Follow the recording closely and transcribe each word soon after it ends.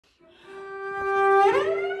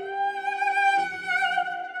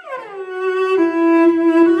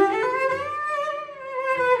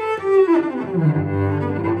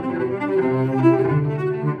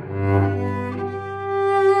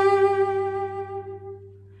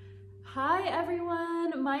Hi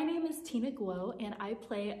everyone, my name is Tina Guo and I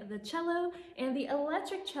play the cello and the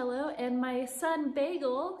electric cello, and my son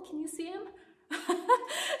Bagel, can you see him?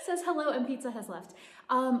 Says hello and pizza has left.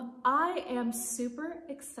 I am super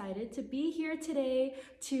excited to be here today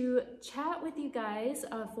to chat with you guys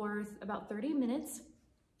for about 30 minutes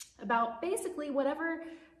about basically whatever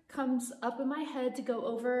comes up in my head, to go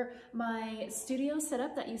over my studio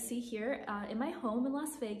setup that you see here in my home in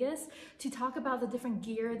Las Vegas, to talk about the different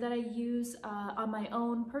gear that I use on my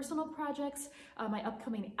own personal projects, my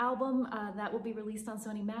upcoming album that will be released on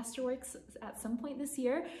Sony Masterworks at some point this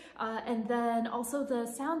year, and then also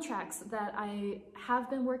the soundtracks that I have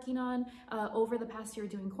been working on over the past year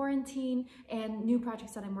doing quarantine, and new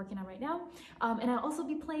projects that I'm working on right now. And I'll also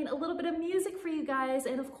be playing a little bit of music for you guys,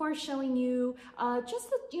 and of course showing you just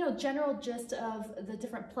the general gist of the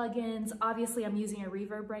different plugins. Obviously I'm using a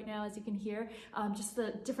reverb right now, as you can hear, just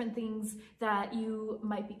the different things that you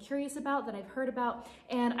might be curious about, that I've heard about.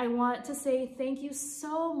 And I want to say thank you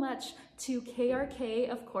so much to KRK,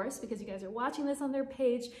 of course, because you guys are watching this on their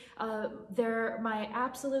page. They're my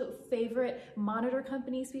absolute favorite monitor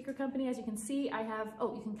company, speaker company. As you can see, I have,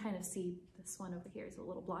 oh, you can kind of see this one over here is a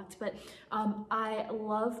little blocked, but I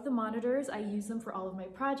love the monitors. I use them for all of my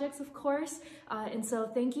projects, of course. And so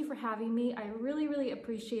thank you for having me. I really, really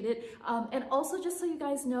appreciate it. And also, just so you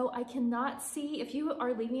guys know, I cannot see, if you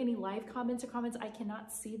are leaving any live comments or comments, I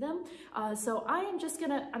cannot see them. So I am just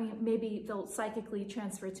gonna, maybe they'll psychically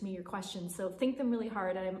transfer to me your questions. So think them really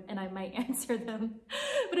hard and I might answer them.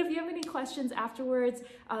 But if you have any questions afterwards,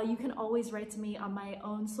 you can always write to me on my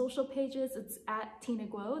own social pages. It's at Tina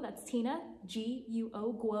Guo. That's Tina,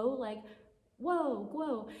 G-U-O, Guo, like, whoa,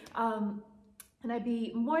 Guo. And I'd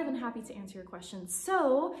be more than happy to answer your questions.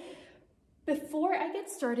 So before I get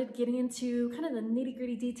started getting into kind of the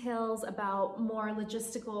nitty-gritty details about more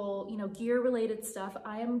logistical, gear-related stuff,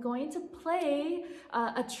 I am going to play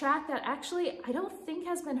a track that actually I don't think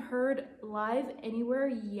has been heard live anywhere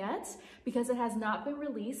yet, because it has not been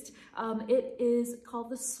released. It is called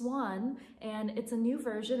The Swan, and it's a new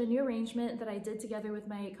version, a new arrangement that I did together with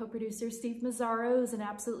my co-producer Steve Mazzaro, who's an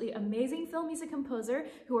absolutely amazing film music composer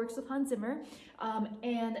who works with Hans Zimmer.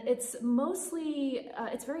 And it's mostly,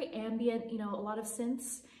 it's very ambient, a lot of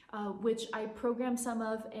synths, which I programmed some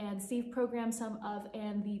of and Steve programmed some of,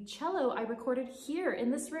 and the cello I recorded here in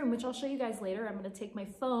this room, which I'll show you guys later. I'm going to take my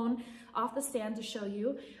phone off the stand to show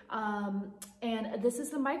you. And this is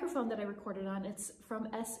the microphone that I recorded on. It's from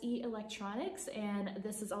SE Electronics, and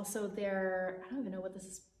this is also their, I don't even know what this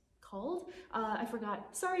is called. I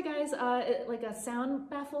forgot. Sorry guys, like a sound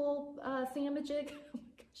baffle thingamajig.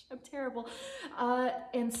 I'm terrible.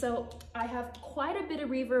 And so I have quite a bit of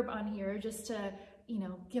reverb on here just to,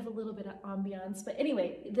 give a little bit of ambiance. But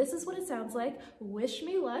anyway, this is what it sounds like. Wish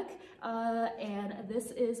me luck. And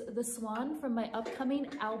this is The Swan from my upcoming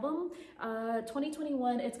album,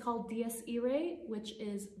 2021. It's called Dies Irae, which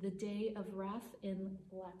is the Day of Wrath in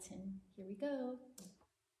Latin. Here we go.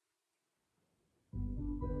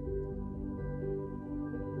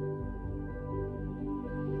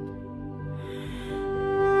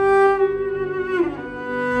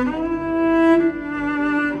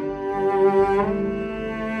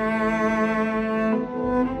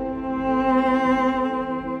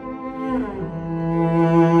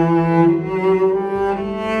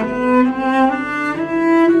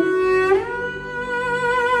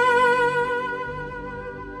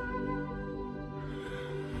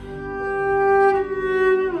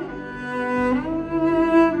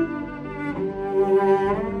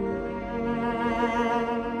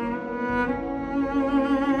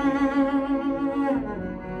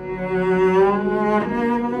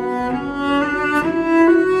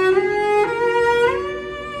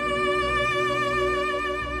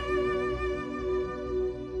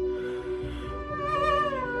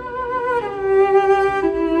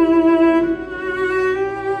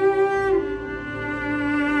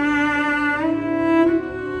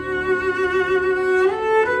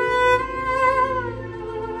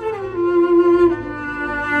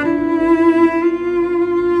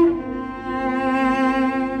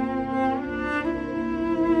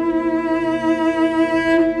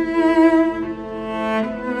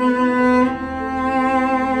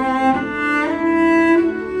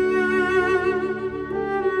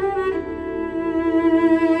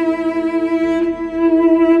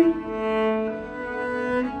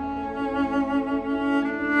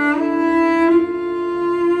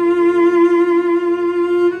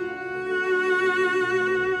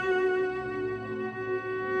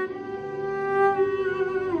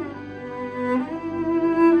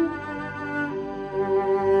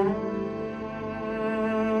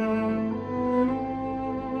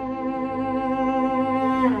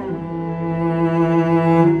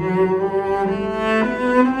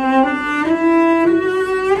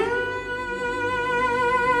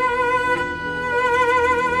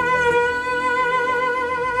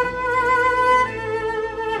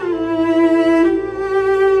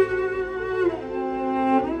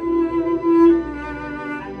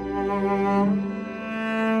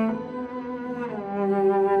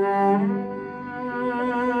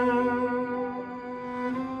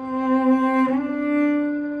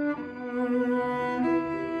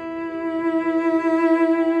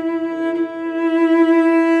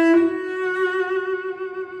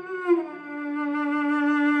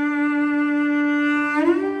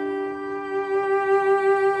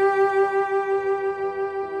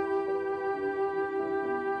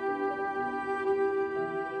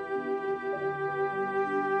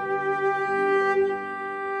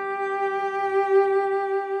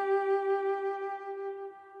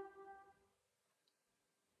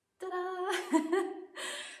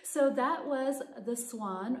 So that was The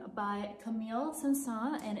Swan by Camille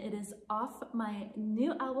Saint-Saëns, and it is off my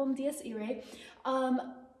new album, Dies Irae.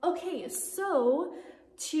 Okay, so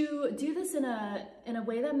to do this in a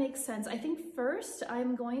way that makes sense, I think first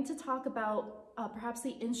I'm going to talk about perhaps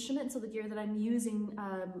the instrument, so the gear that I'm using,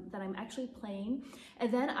 that I'm actually playing,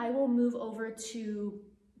 and then I will move over to,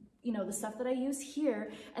 you know, the stuff that I use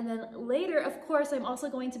here. And then later, of course, I'm also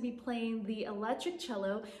going to be playing the electric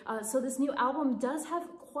cello. So this new album does have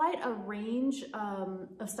quite a range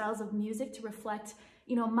of styles of music to reflect,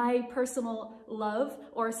 you know, my personal love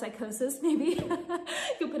or psychosis, maybe you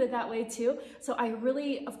could put it that way too. So I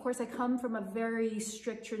really, of course, I come from a very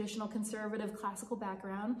strict, traditional, conservative, classical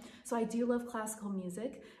background. So I do love classical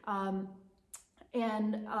music.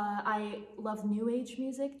 And I love new age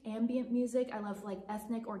music, ambient music. I love like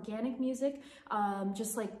ethnic, organic music,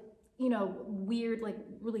 just like, you know, weird, like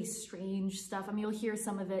really strange stuff. I mean, you'll hear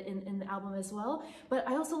some of it in the album as well. But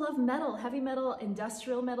I also love metal, heavy metal,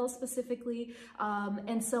 industrial metal specifically.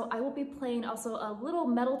 And so I will be playing also a little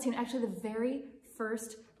metal tune, actually the very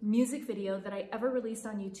first music video that I ever released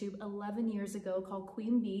on YouTube 11 years ago called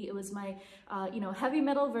Queen Bee. It was my, you know, heavy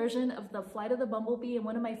metal version of the Flight of the Bumblebee, and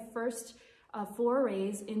one of my first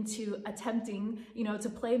forays into attempting, you know, to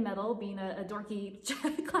play metal, being a dorky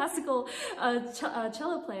classical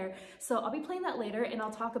cello player. So I'll be playing that later, and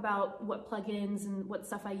I'll talk about what plugins and what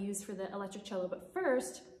stuff I use for the electric cello. But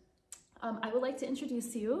first, I would like to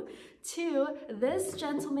introduce you to this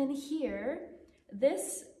gentleman here.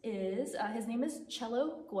 This is, his name is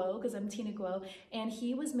Cello Guo, because I'm Tina Guo, and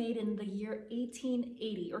he was made in the year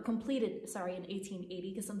 1880, or completed, sorry, in 1880,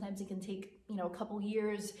 because sometimes it can take, you know, a couple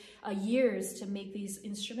years to make these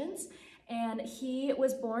instruments. And he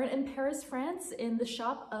was born in Paris, France, in the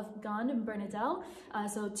shop of Gond and Bernadel.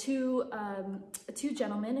 So two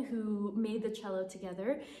gentlemen who made the cello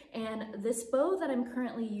together. And this bow that I'm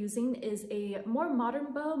currently using is a more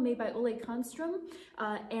modern bow made by Ole Konstrom.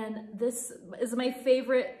 And this is my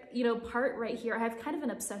favorite, you know, part right here. I have kind of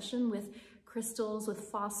an obsession with crystals, with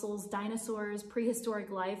fossils, dinosaurs,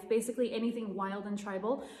 prehistoric life, basically anything wild and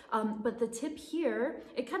tribal. But the tip here,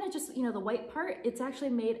 it kind of just, you know, the white part, it's actually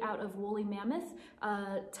made out of woolly mammoth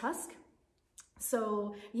tusk.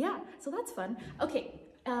 So yeah, so that's fun. Okay.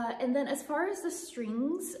 And then as far as the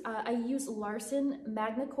strings, I use Larson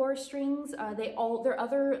Magnacore strings. Their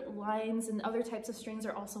other lines and other types of strings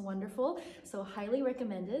are also wonderful, so highly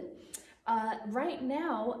recommended. Right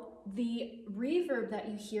now, the reverb that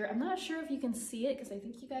you hear, I'm not sure if you can see it because I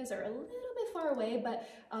think you guys are a little bit far away, but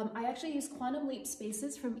I actually use Quantum Leap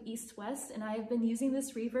Spaces from East West, and I've been using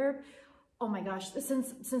this reverb, oh my gosh,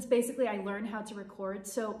 since basically I learned how to record.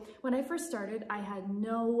 So when I first started, I had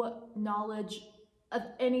no knowledge of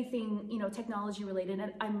anything, you know, technology related.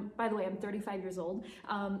 And by the way, I'm 35 years old.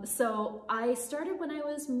 So I started when I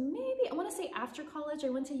was maybe, I want to say after college. I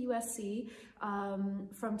went to USC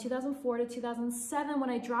from 2004 to 2007 when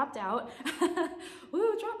I dropped out.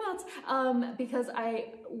 Woo, dropouts! Because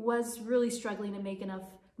I was really struggling to make enough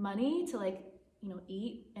money to, like, you know,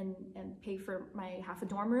 eat and pay for my half a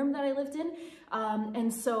dorm room that I lived in.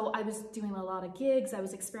 And so I was doing a lot of gigs. I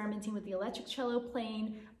was experimenting with the electric cello,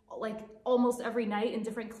 playing like almost every night in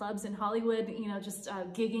different clubs in Hollywood, you know, just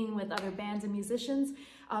gigging with other bands and musicians,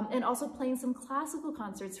 and also playing some classical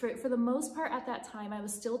concerts. For the most part at that time, I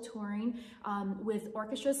was still touring with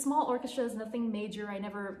orchestras, small orchestras, nothing major. I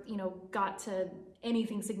never, you know, got to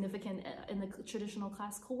anything significant in the traditional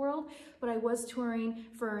classical world, but I was touring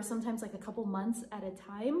for sometimes like a couple months at a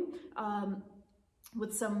time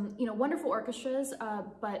with some, you know, wonderful orchestras,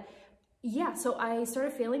 but yeah, so I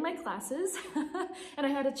started failing my classes and I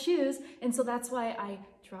had to choose, and so that's why I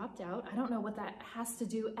dropped out. I don't know what that has to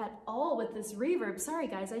do at all with this reverb. Sorry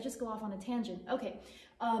guys, I just go off on a tangent. Okay,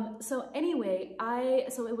 so anyway,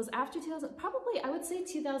 so it was after 2000, probably I would say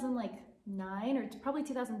 2009 or probably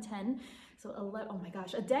 2010. So oh my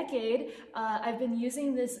gosh, a decade. I've been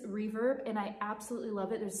using this reverb and I absolutely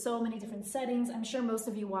love it. There's so many different settings. I'm sure most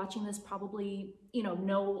of you watching this probably, you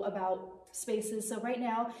know about spaces. So right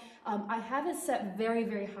now, I have it set very,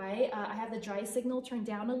 very high. I have the dry signal turned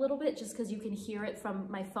down a little bit just because you can hear it from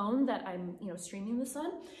my phone that I'm, you know, streaming this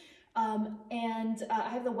on. And I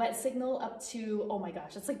have the wet signal up to, oh my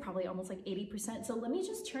gosh, it's like probably almost like 80%. So let me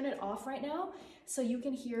just turn it off right now so you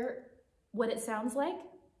can hear what it sounds like.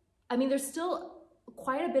 I mean, there's still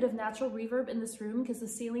quite a bit of natural reverb in this room because the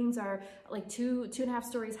ceilings are like two and a half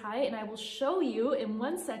stories high, and I will show you in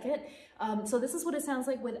 1 second. So this is what it sounds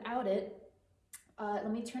like without it. Let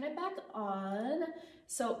me turn it back on.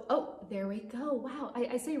 So, oh, there we go. Wow,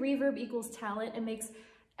 I say reverb equals talent. It makes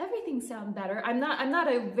everything sound better. I'm not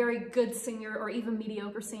a very good singer or even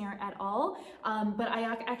mediocre singer at all, but I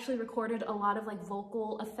actually recorded a lot of like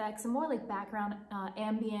vocal effects and more like background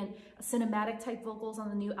ambient cinematic type vocals on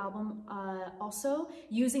the new album, also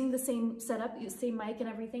using the same setup, same mic and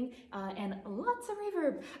everything, and lots of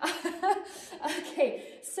reverb. Okay,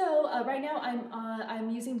 so right now I'm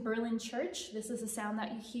using Berlin Church. This is the sound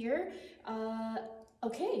that you hear.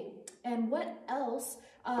 Okay, and what else?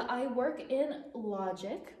 I work in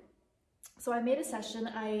Logic. So I made a session,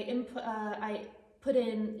 I put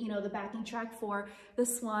in, you know, the backing track for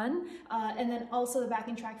this one, and then also the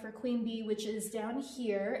backing track for Queen Bee, which is down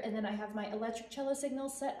here, and then I have my electric cello signal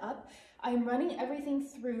set up. I'm running everything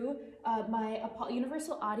through my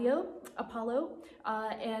Universal Audio Apollo,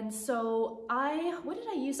 and so what did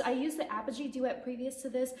I use? I used the Apogee Duet previous to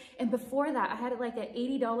this, and before that I had like an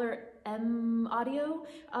 $80 M Audio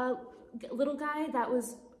little guy that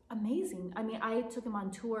was amazing. I mean, I took him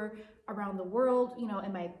on tour around the world, you know,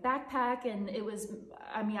 in my backpack, and it was,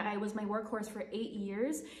 I mean, I was my workhorse for 8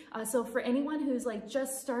 years. So for anyone who's like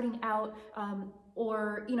just starting out,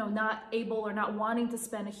 or, you know, not able or not wanting to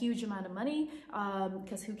spend a huge amount of money,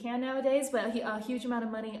 because who can nowadays, but a huge amount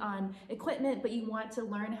of money on equipment, but you want to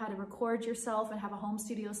learn how to record yourself and have a home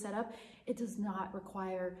studio set up, it does not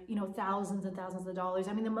require, you know, thousands and thousands of dollars.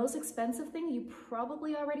 I mean, the most expensive thing you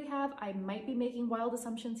probably already have, I might be making wild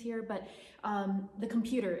assumptions here, but the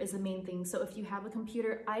computer is the main thing. So if you have a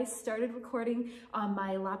computer, I started recording on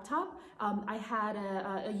my laptop. I had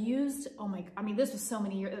a used, I mean, this was so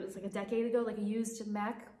many years, it was like a decade ago, like a used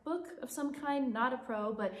MacBook of some kind, not a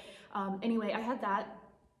Pro, but anyway, I had that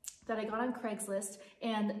I got on Craigslist,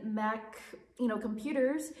 and Mac, you know,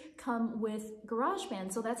 computers come with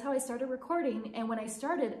GarageBand. So that's how I started recording. And when I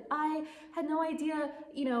started, I had no idea,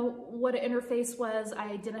 you know, what an interface was.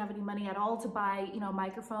 I didn't have any money at all to buy, you know, a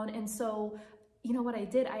microphone. And so, you know what I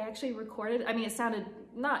did? I actually recorded, I mean, it sounded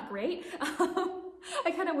not great.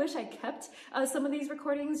 I kind of wish I kept some of these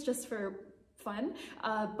recordings just for fun.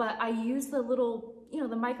 But I used the little, you know,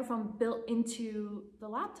 the microphone built into the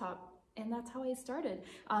laptop. And that's how I started.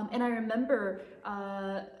 And I remember,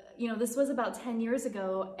 you know, this was about 10 years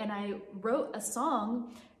ago, and I wrote a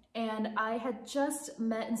song, and I had just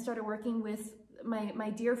met and started working with my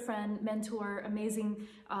dear friend, mentor, amazing,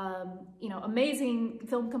 you know, amazing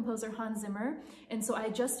film composer Hans Zimmer. And so I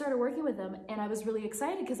just started working with him, and I was really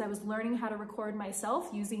excited because I was learning how to record myself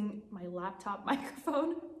using my laptop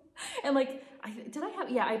microphone. And like, I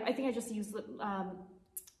think I just used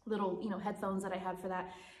little, you know, headphones that I had for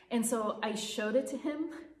that. And so I showed it to him,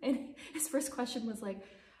 and his first question was like,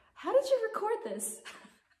 how did you record this?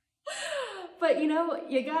 But you know,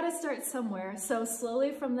 you gotta start somewhere. So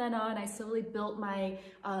slowly from then on, I slowly built my,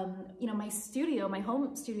 you know, my studio, my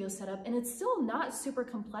home studio setup, and it's still not super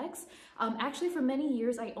complex. Actually, for many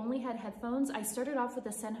years, I only had headphones. I started off with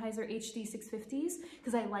the Sennheiser HD650s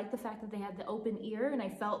because I liked the fact that they had the open ear, and I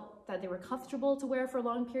felt that they were comfortable to wear for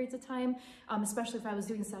long periods of time, especially if I was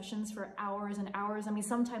doing sessions for hours and hours. I mean,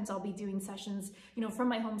 sometimes I'll be doing sessions, you know, from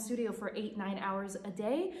my home studio for 8-9 hours a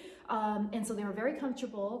day. And so they were very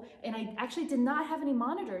comfortable, and I actually did not have any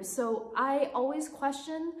monitors. So I always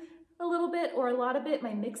question a little bit or a lot of it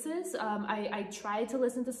my mixes. I tried to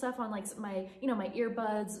listen to stuff on like my, you know, my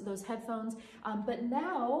earbuds, those headphones. But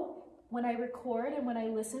now when I record and when I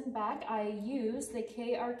listen back, I use the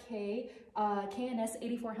KRK K&S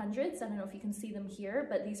 8400s. I don't know if you can see them here,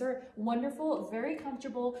 but these are wonderful, very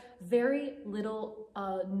comfortable, very little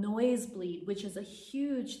noise bleed, which is a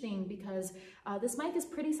huge thing because this mic is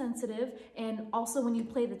pretty sensitive. And also when you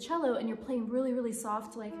play the cello and you're playing really, really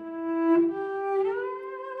soft, like,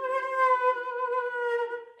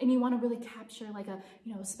 and you want to really capture like a,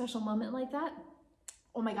 you know, a special moment like that.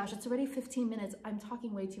 Oh my gosh, it's already 15 minutes. I'm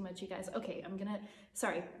talking way too much, you guys. Okay,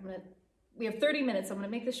 we have 30 minutes, so I'm gonna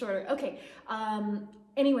make this shorter. Okay,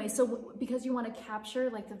 anyway, so because you want to capture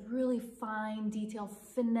like the really fine detail,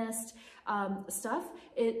 finessed stuff,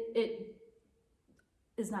 it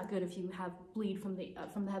is not good if you have bleed from the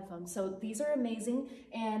headphones. So these are amazing,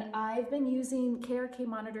 and I've been using KRK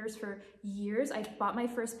monitors for years. I bought my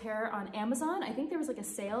first pair on Amazon. I think there was like a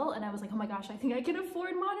sale, and I was like, oh my gosh, I think I can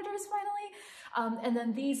afford monitors finally. And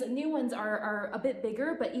then these new ones are a bit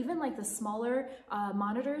bigger, but even like the smaller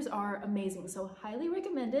monitors are amazing. So highly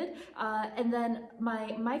recommended. And then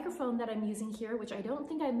my microphone that I'm using here, which I don't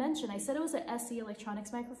think I mentioned, I said it was an SE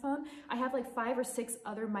Electronics microphone. I have like 5 or 6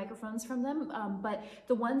 other microphones from them, but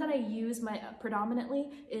the one that I use predominantly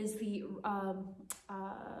is the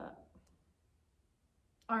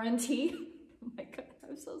RNT. Oh my God,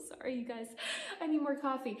 I'm so sorry, you guys. I need more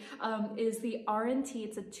coffee. Is the RNT.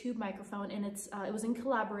 It's a tube microphone, and it was in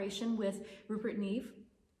collaboration with Rupert Neve.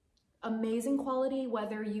 amazing quality,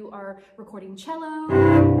 whether you are recording cello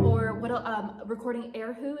or recording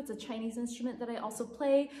erhu. It's a Chinese instrument that I also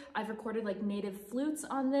play. I've recorded like native flutes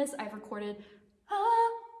on this. I've recorded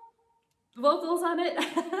vocals on it.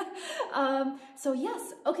 So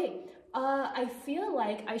yes, okay. I feel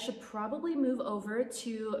like I should probably move over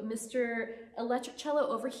to Mr. Electric Cello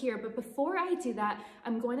over here, but before I do that,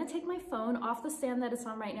 I'm going to take my phone off the stand that it's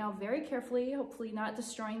on right now very carefully, hopefully not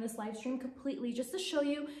destroying this live stream completely, just to show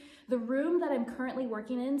you the room that I'm currently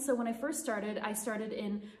working in. So when I first started, I started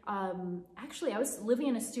in, actually I was living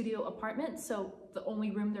in a studio apartment, so the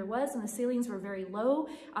only room there was, and the ceilings were very low,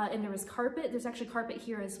 and there was carpet. There's actually carpet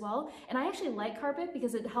here as well. And I actually like carpet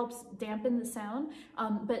because it helps dampen the sound.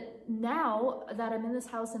 But now that I'm in this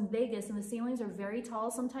house in Vegas and the ceilings are very tall,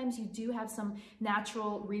 sometimes you do have some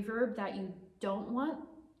natural reverb that you don't want.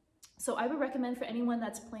 So I would recommend for anyone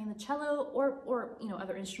that's playing the cello or you know,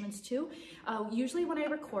 other instruments too. Usually when I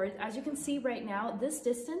record, as you can see right now, this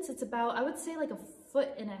distance, it's about, I would say like 1.5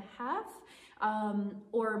 feet,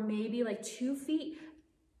 or maybe like 2 feet.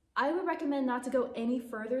 I would recommend not to go any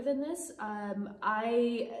further than this.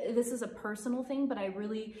 This is a personal thing, but I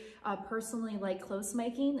really personally like close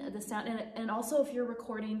miking the sound, and also if you're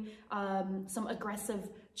recording some aggressive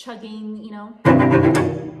chugging, you know,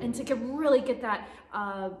 and to really get that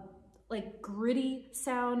like gritty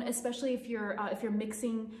sound, especially if you're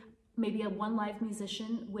mixing maybe one live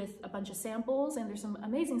musician with a bunch of samples, and there's some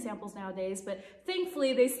amazing samples nowadays, but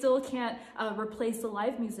thankfully they still can't replace the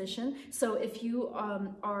live musician. So if you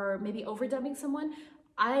are maybe overdubbing someone,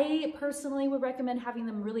 I personally would recommend having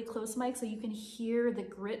them really close mic so you can hear the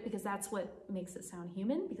grit, because that's what makes it sound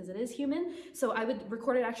human, because it is human. So I would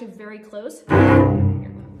record it actually very close. Here, I'm gonna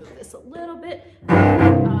move this a little bit.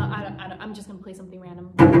 I'm just gonna play something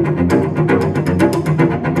random.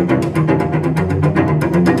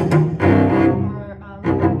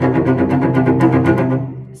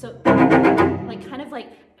 So like kind of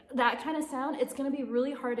like that kind of sound, it's going to be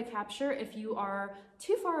really hard to capture if you are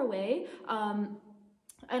too far away.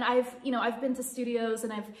 And I've been to studios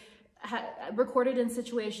and I've recorded in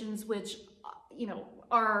situations which, you know,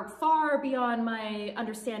 are far beyond my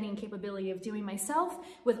understanding and capability of doing myself,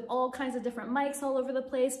 with all kinds of different mics all over the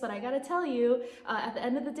place. But I gotta tell you, at the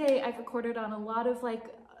end of the day, I've recorded on a lot of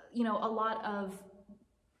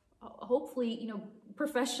hopefully, you know,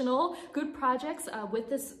 professional, good projects with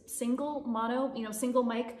this single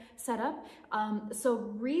mic setup. So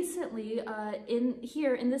recently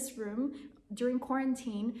in this room during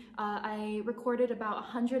quarantine, I recorded about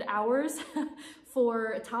 100 hours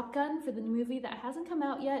for Top Gun, for the new movie that hasn't come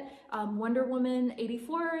out yet. Wonder Woman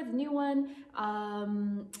 84, the new one.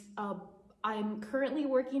 I'm currently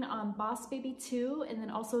working on Boss Baby 2, and then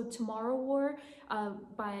also Tomorrow War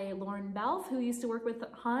by Lauren Balfe, who used to work with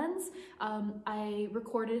Hans. I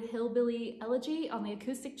recorded Hillbilly Elegy on the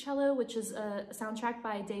acoustic cello, which is a soundtrack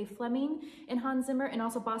by Dave Fleming and Hans Zimmer, and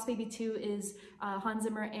also Boss Baby 2 is Hans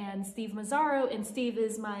Zimmer and Steve Mazzaro, and Steve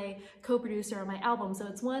is my co-producer on my album. So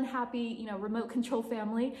it's one happy, you know, remote control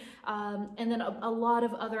family. And then a lot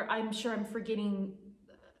of other, I'm sure I'm forgetting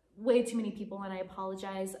way too many people, and I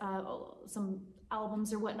apologize, some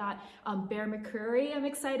albums or whatnot. Bear McCreary, I'm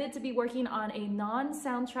excited to be working on a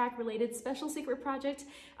non-soundtrack related special secret project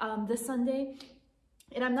this Sunday.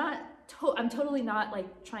 And I'm totally not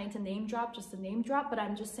like trying to name drop just to name drop, but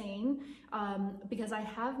I'm just saying, because I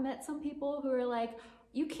have met some people who are like,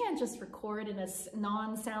 you can't just record in a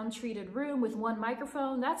non-sound treated room with one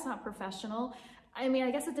microphone. That's not professional. I mean,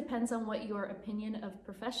 I guess it depends on what your opinion of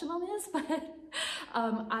professional is, but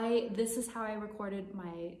this is how I recorded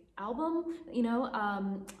my album, you know,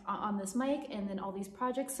 on this mic, and then all these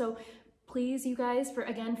projects. So please, you guys, for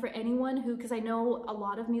anyone who, because I know a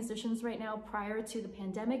lot of musicians right now prior to the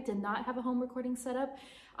pandemic did not have a home recording setup,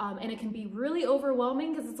 and it can be really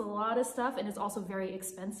overwhelming because it's a lot of stuff, and it's also very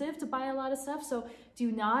expensive to buy a lot of stuff. So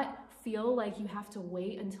do not feel like you have to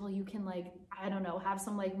wait until you can, like, I don't know, have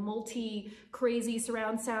some like crazy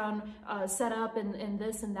surround sound setup and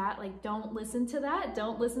this and that. Like, don't listen to that.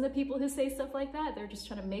 Don't listen to people who say stuff like that. They're just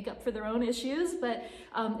trying to make up for their own issues. But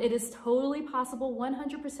it is totally possible,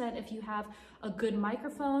 100%, if you have a good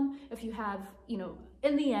microphone, if you have, you know,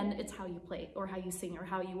 in the end, it's how you play or how you sing or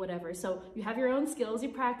how you whatever. So you have your own skills, you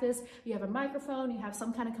practice, you have a microphone, you have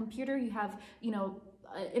some kind of computer, you have, you know,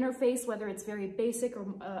 interface, whether it's very basic or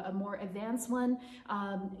a more advanced one.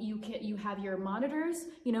 You have your monitors,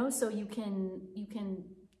 you know, so you can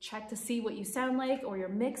check to see what you sound like, or your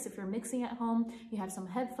mix if you're mixing at home. You have some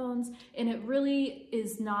headphones, and it really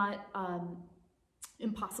is not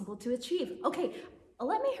impossible to achieve. Okay,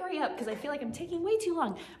 let me hurry up because I feel like I'm taking way too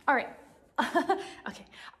long. All right. Okay,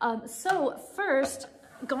 so first,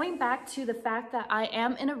 going back to the fact that I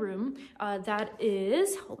am in a room that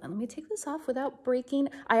is, hold on, let me take this off without breaking.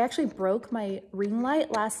 I actually broke my ring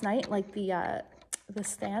light last night, like the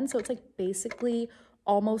stand. So it's like basically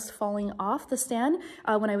almost falling off the stand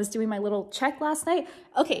when I was doing my little check last night.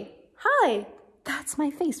 Okay, hi, that's my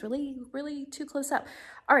face, really, really too close up.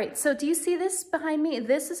 All right, so do you see this behind me?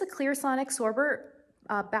 This is a Clearsonic Sorber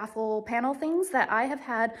baffle panel things that I have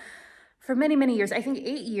had for many, many years, I think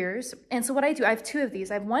 8 years. And so what I do, I have 2 of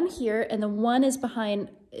these. I have one here and the one is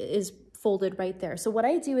folded right there. So what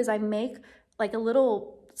I do is I make like a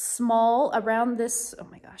little small around this, oh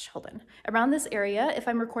my gosh, hold on, around this area if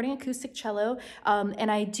I'm recording acoustic cello.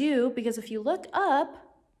 And I do, because if you look up,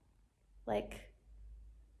 like,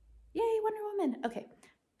 yay, Wonder Woman. Okay,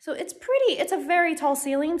 so it's pretty, it's a very tall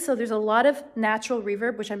ceiling, so there's a lot of natural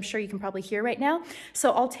reverb, which I'm sure you can probably hear right now.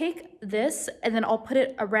 So I'll take this and then I'll put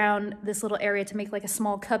it around this little area to make like a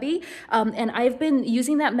small cubby. And I've been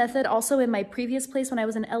using that method also in my previous place when I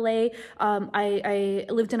was in LA. I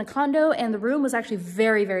lived in a condo and the room was actually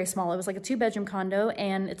very, very small. It was like a 2-bedroom condo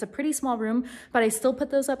and it's a pretty small room, but I still put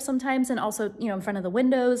those up sometimes and also, you know, in front of the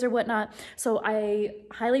windows or whatnot. So I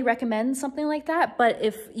highly recommend something like that. But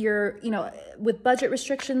if you're, you know, with budget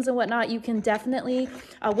restrictions and whatnot, you can definitely,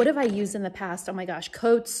 what have I used in the past? Oh my gosh,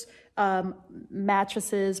 coats,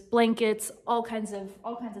 mattresses, blankets, all kinds of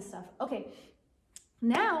stuff. Okay,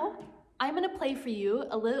 now I'm gonna play for you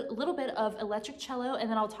a little bit of electric cello, and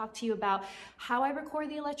then I'll talk to you about how I record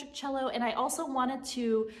the electric cello. And I also wanted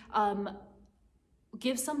to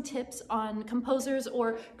give some tips on composers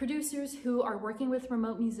or producers who are working with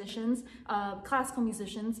remote musicians, classical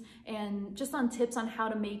musicians, and just on tips on how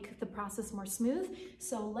to make the process more smooth.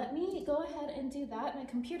 So let me go ahead and do that. My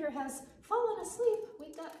computer has fallen asleep.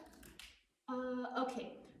 Wake up.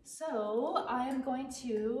 Okay, so I'm going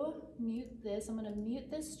to mute this. I'm going to mute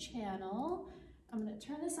this channel. I'm going to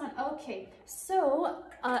turn this on. Okay, so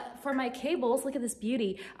for my cables, look at this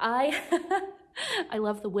beauty. I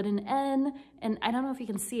love the wooden N, and I don't know if you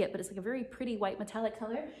can see it, but it's like a very pretty white metallic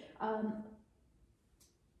color.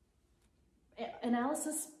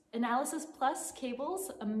 Analysis Plus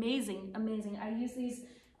cables, amazing, amazing. I use these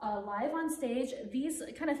live on stage. These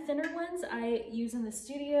kind of thinner ones I use in the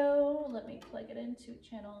studio. Let me plug it into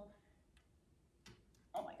channel.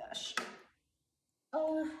 Oh my gosh.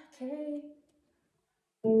 Okay.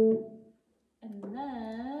 And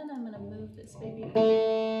then I'm gonna move this baby.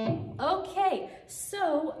 Okay,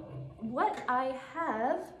 so what I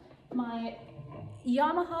have my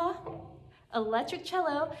Yamaha electric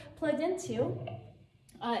cello plugged into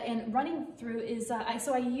and running through is,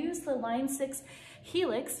 so I use the Line 6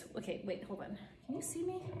 Helix. Okay, wait, hold on. Can you see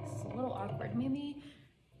me? It's a little awkward, maybe.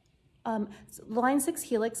 So Line 6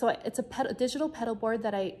 Helix, so it's a digital pedal board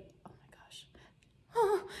that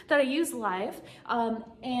that I use live,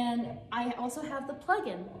 and I also have the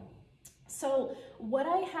plugin. So what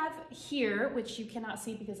I have here, which you cannot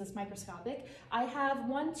see because it's microscopic, I have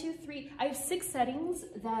 6 settings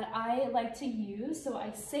that I like to use, so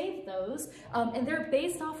I save those, and they're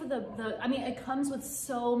based off of I mean, it comes with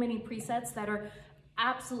so many presets that are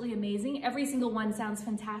absolutely amazing. Every single one sounds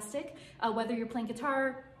fantastic, whether you're playing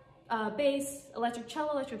guitar, bass, electric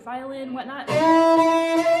cello, electric violin, whatnot.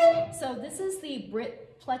 So this is the Brit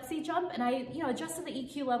Plexi Jump, and I, you know, adjusted the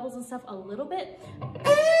EQ levels and stuff a little bit.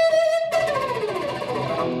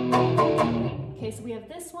 Okay, so we have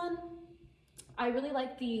this one. I really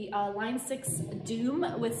like the Line 6 Doom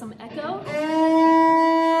with some echo.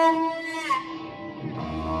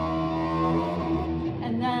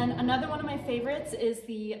 And then another one of my favorites is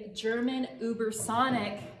the German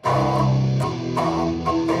Ubersonic.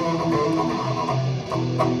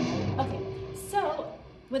 Okay, so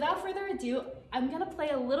without further ado, I'm gonna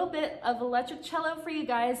play a little bit of electric cello for you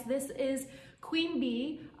guys. This is Queen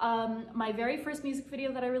Bee, my very first music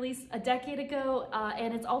video that I released a decade ago,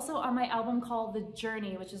 and it's also on my album called The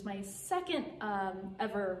Journey, which is my second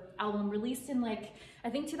ever album, released in like, I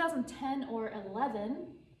think 2010 or 11.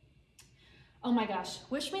 Oh my gosh,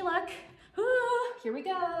 wish me luck. Ooh, here we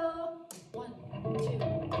go. 1, 2,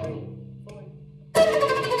 3, 4.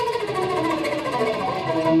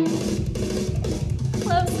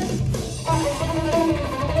 Close.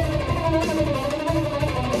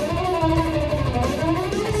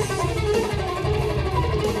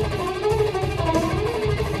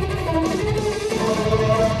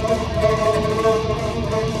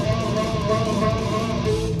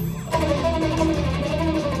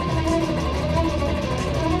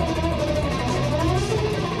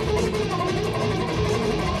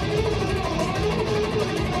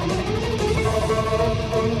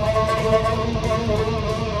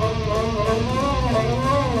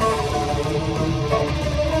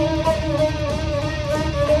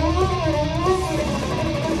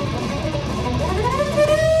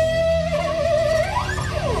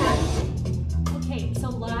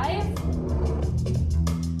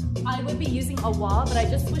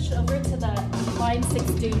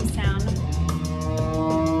 6 doom sound.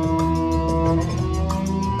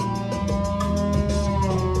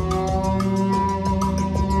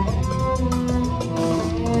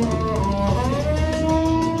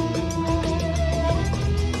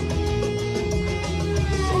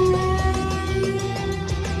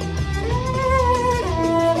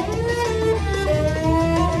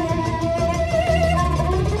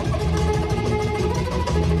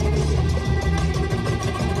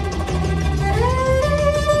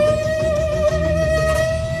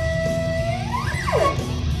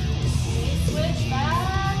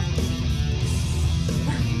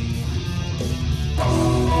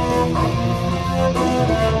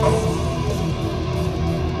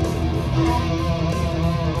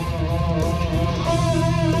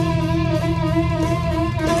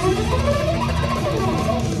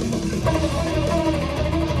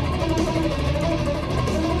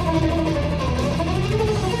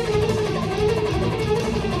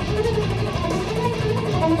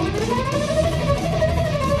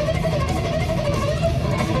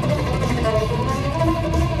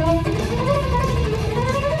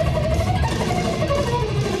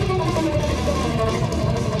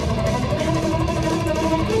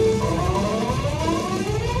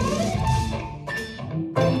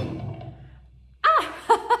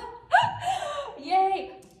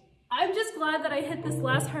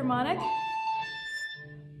 Harmonic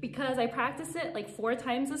because I practiced it like 4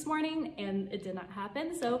 times this morning and it did not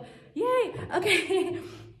happen, so yay. Okay.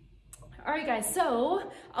 All right guys,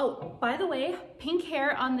 so oh, by the way, pink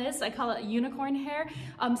hair on this, I call it unicorn hair.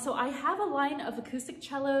 So I have a line of acoustic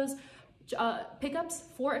cellos, pickups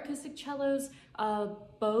for acoustic cellos,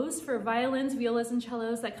 bows for violins, violas, and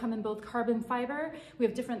cellos that come in both carbon fiber. We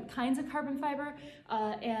have different kinds of carbon fiber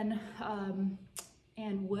and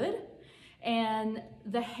wood. And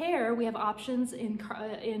the hair, we have options in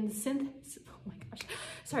synth, oh my gosh,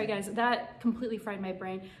 sorry guys, that completely fried my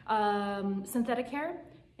brain. Synthetic hair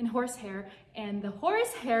and horse hair. And the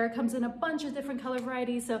horse hair comes in a bunch of different color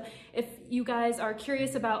varieties. So if you guys are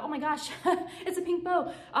curious about, oh my gosh, it's a pink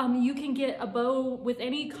bow, you can get a bow with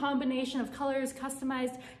any combination of colors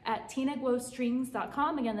customized at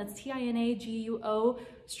tinaguostrings.com. Again, that's TINAGUO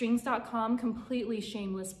strings.com, completely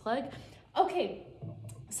shameless plug. Okay.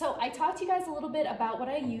 So I talked to you guys a little bit about what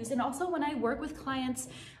I use, and also when I work with clients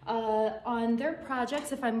on their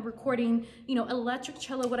projects, if I'm recording, you know, electric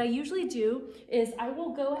cello, what I usually do is I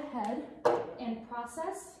will go ahead and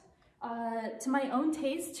process to my own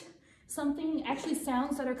taste actually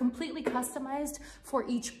sounds that are completely customized for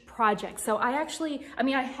each project. So I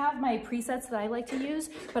have my presets that I like to use,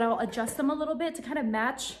 but I'll adjust them a little bit to kind of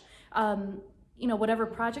match you know, whatever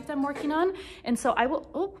project I'm working on. And so I will,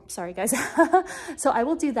 oh, sorry guys. So I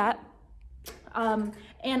will do that.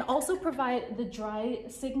 And also provide the dry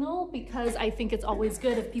signal because I think it's always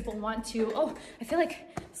good if people want to, oh, I feel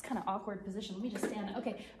like it's kind of awkward position. Let me just stand,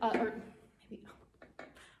 okay. Or maybe, I'm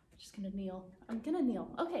just gonna kneel. I'm gonna kneel,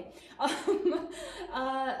 okay.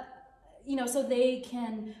 You know, so they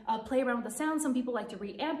can play around with the sound. Some people like to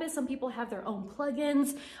reamp it. Some people have their own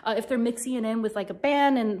plugins. If they're mixing it in with like a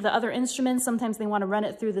band and the other instruments, sometimes they want to run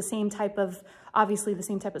it through the same type of, obviously the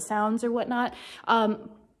same type of sounds or whatnot. I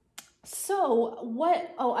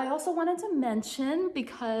also wanted to mention,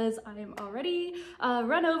 because I'm already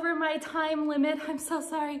run over my time limit. I'm so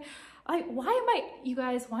sorry. You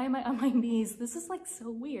guys, why am I on my knees? This is like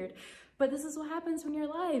so weird. But this is what happens when you're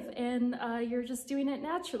live and you're just doing it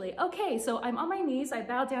naturally. Okay, so I'm on my knees. I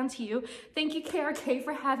bow down to you. Thank you, KRK,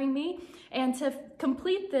 for having me. And to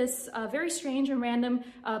complete this very strange and random,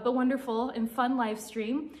 but wonderful and fun live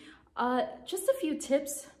stream, just a few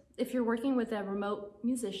tips if you're working with a remote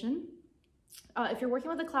musician. If you're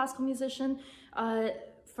working with a classical musician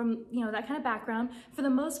from, you know, that kind of background, for the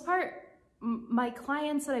most part, my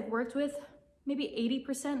clients that I've worked with, maybe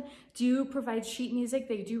 80% do provide sheet music.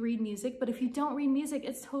 They do read music, but if you don't read music,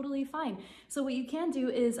 it's totally fine. So what you can do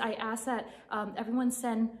is I ask that everyone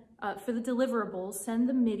send, for the deliverables, send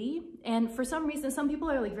the MIDI. And for some reason, some people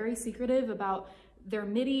are like very secretive about their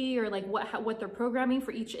MIDI or like what they're programming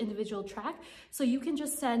for each individual track. So you can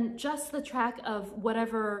just send just the track of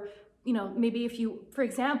whatever, you know, maybe if you, for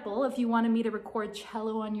example, if you wanted me to record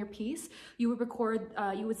cello on your piece, you would record,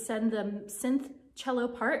 you would send the synth cello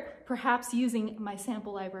part, perhaps using my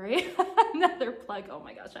sample library. Another plug, oh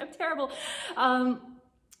my gosh, I'm terrible.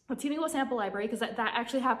 Tina Guo sample library, because that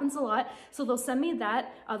actually happens a lot. So they'll send me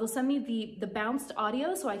that, they'll send me the bounced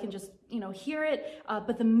audio so I can just, you know, hear it,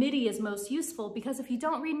 but the MIDI is most useful because if you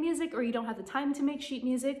don't read music or you don't have the time to make sheet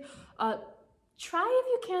music, try if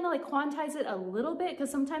you can to like quantize it a little bit,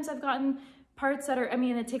 because sometimes I've gotten parts that are, I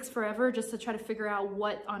mean, it takes forever just to try to figure out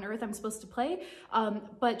what on earth I'm supposed to play,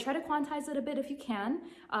 but try to quantize it a bit if you can,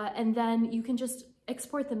 and then you can just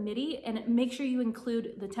export the MIDI and make sure you include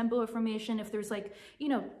the tempo information. If there's like, you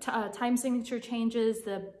know, time signature changes,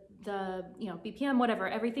 the you know, BPM, whatever,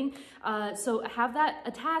 everything. So have that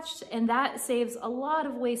attached, and that saves a lot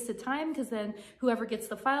of wasted time, because then whoever gets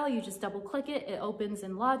the file, you just double click it, it opens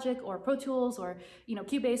in Logic or Pro Tools or, you know,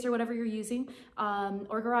 Cubase or whatever you're using,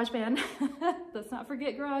 or GarageBand. Let's not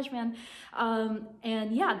forget GarageBand.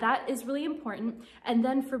 And yeah, that is really important. And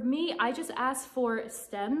then for me, I just ask for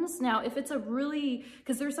stems. Now, if it's a really,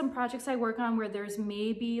 because there's some projects I work on where there's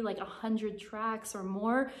maybe like 100 tracks or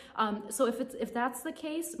more. So if that's the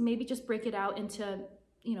case, maybe just break it out into,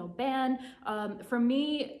 you know, band. For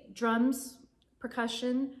me, drums,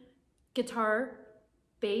 percussion, guitar,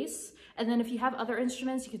 bass, and then if you have other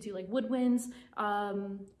instruments, you could do like woodwinds,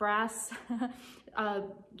 brass,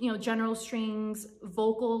 you know, general strings,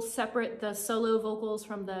 vocals, separate the solo vocals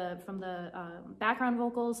from the background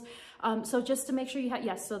vocals. So just to make sure you have,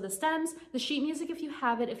 yes, so the stems, the sheet music if you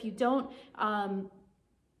have it. If you don't,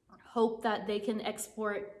 hope that they can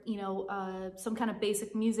export, you know, some kind of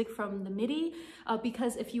basic music from the MIDI,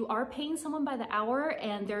 because if you are paying someone by the hour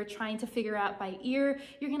and they're trying to figure out by ear,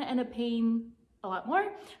 you're gonna end up paying a lot more.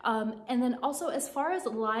 And then also as far as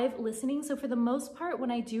live listening, so for the most part, when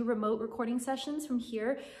I do remote recording sessions from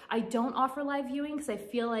here, I don't offer live viewing because I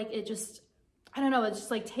feel like it just, I don't know, it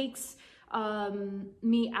just like takes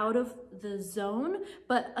me out of the zone.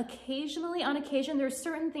 But occasionally, on occasion, there's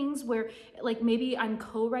certain things where like maybe I'm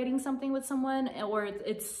co-writing something with someone, or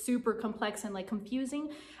it's super complex and like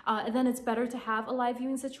confusing, and then it's better to have a live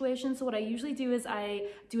viewing situation. So what I usually do is I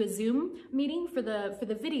do a Zoom meeting for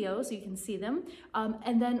the video so you can see them,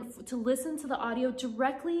 and then to listen to the audio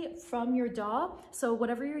directly from your DAW. So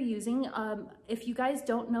whatever you're using, if you guys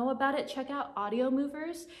don't know about it, check out Audio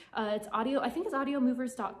Movers. It's audio, I think it's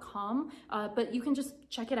audiomovers.com. But you can just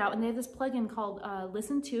check it out, and they have this plugin called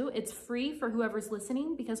Listen To. It's free for whoever's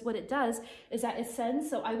listening, because what it does is that it sends,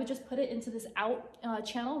 so I would just put it into this out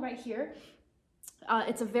channel right here.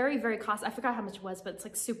 It's a very, very I forgot how much it was, but it's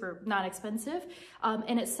like super not expensive.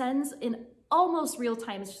 And it sends in almost real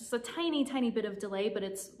time. It's just a tiny, tiny bit of delay, but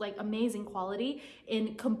it's like amazing quality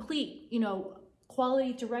in complete, you know,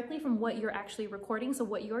 quality directly from what you're actually recording. So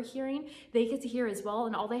what you're hearing, they get to hear as well,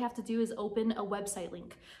 and all they have to do is open a website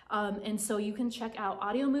link. And so you can check out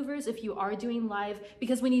Audio Movers if you are doing live,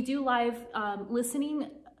 because when you do live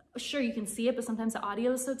listening, sure, you can see it, but sometimes the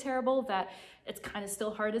audio is so terrible that it's kind of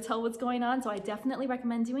still hard to tell what's going on. So I definitely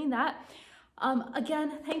recommend doing that.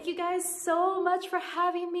 Again, thank you guys so much for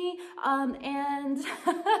having me.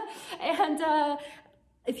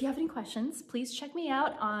 If you have any questions, please check me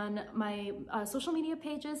out on my social media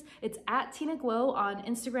pages. It's at Tina Guo on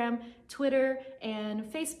Instagram, Twitter, and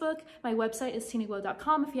Facebook. My website is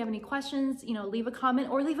tinaguo.com. If you have any questions, you know, leave a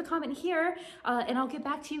comment or leave a comment here, and I'll get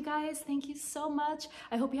back to you guys. Thank you so much.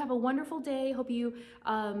 I hope you have a wonderful day. Hope you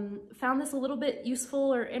found this a little bit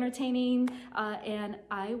useful or entertaining, and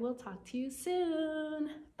I will talk to you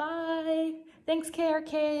soon. Bye. Thanks,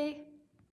 KRK.